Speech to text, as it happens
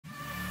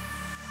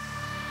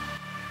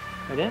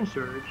At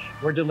Ensurge,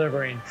 we're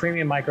delivering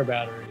premium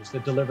microbatteries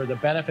that deliver the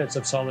benefits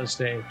of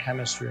solid-state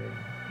chemistry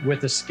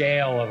with the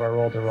scale of our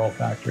roll-to-roll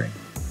factory.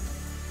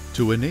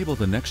 To enable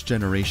the next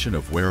generation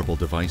of wearable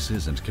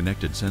devices and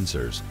connected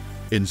sensors,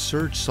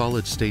 Ensurge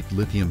solid-state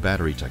lithium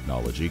battery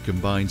technology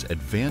combines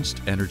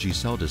advanced energy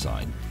cell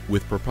design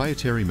with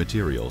proprietary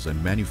materials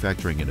and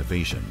manufacturing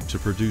innovation to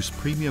produce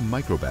premium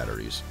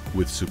microbatteries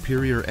with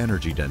superior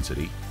energy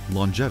density,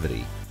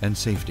 longevity, and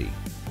safety.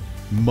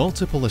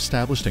 Multiple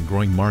established and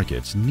growing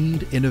markets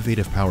need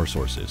innovative power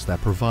sources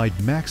that provide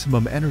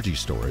maximum energy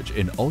storage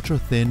in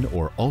ultra-thin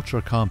or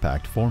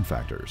ultra-compact form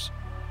factors.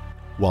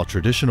 While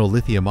traditional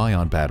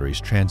lithium-ion batteries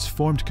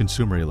transformed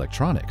consumer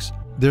electronics,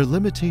 their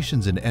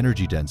limitations in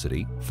energy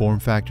density, form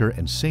factor,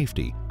 and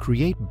safety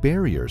create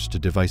barriers to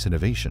device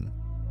innovation.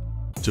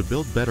 To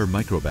build better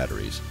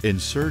microbatteries,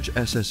 Ensurge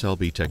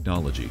SSLB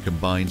technology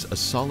combines a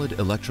solid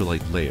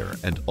electrolyte layer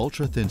and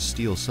ultra-thin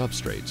steel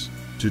substrates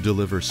to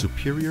deliver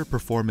superior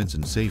performance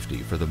and safety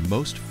for the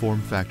most form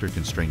factor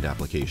constrained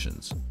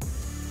applications.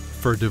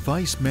 For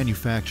device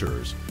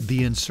manufacturers,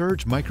 the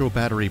Ensurge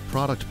microbattery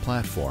product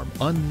platform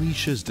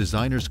unleashes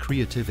designers'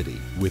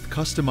 creativity with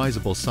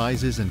customizable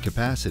sizes and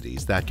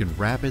capacities that can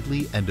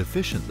rapidly and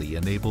efficiently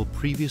enable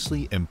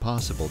previously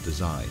impossible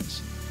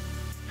designs.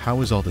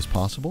 How is all this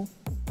possible?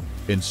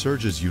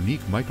 Ensurge's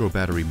unique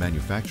microbattery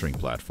manufacturing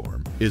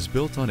platform is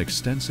built on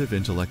extensive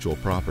intellectual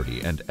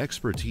property and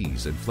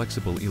expertise in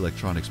flexible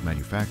electronics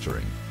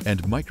manufacturing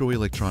and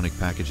microelectronic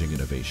packaging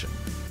innovation.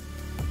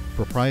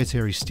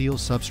 Proprietary steel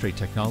substrate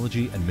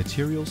technology and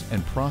materials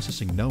and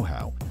processing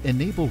know-how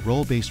enable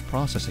roll-based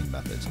processing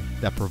methods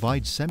that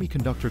provide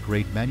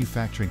semiconductor-grade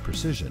manufacturing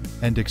precision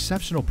and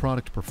exceptional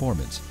product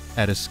performance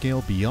at a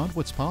scale beyond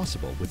what's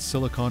possible with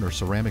silicon or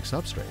ceramic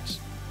substrates.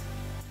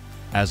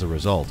 As a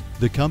result,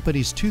 the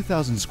company's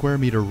 2,000 square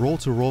meter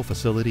roll-to-roll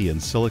facility in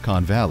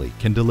Silicon Valley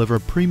can deliver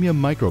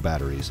premium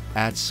microbatteries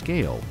at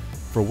scale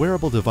for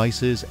wearable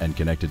devices and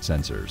connected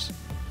sensors.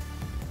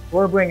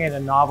 We're bringing a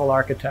novel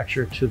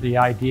architecture to the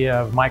idea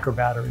of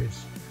microbatteries.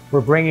 We're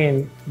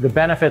bringing the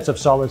benefits of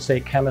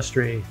solid-state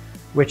chemistry,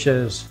 which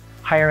is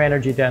higher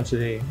energy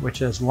density, which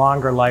has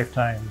longer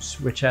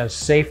lifetimes, which has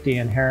safety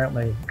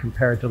inherently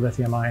compared to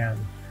lithium-ion.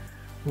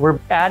 We're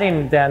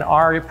adding then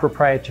our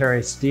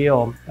proprietary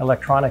steel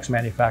electronics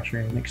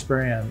manufacturing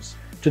experience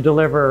to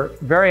deliver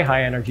very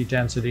high energy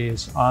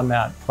densities on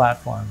that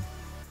platform.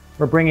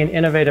 We're bringing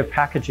innovative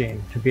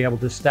packaging to be able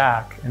to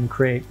stack and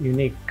create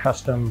unique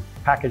custom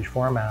package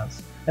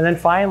formats. And then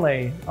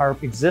finally, our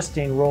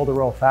existing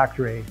roll-to-roll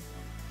factory.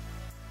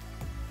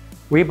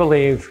 We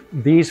believe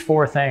these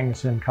four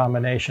things in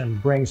combination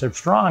brings a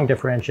strong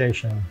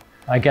differentiation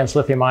against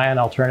lithium-ion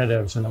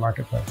alternatives in the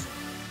marketplace.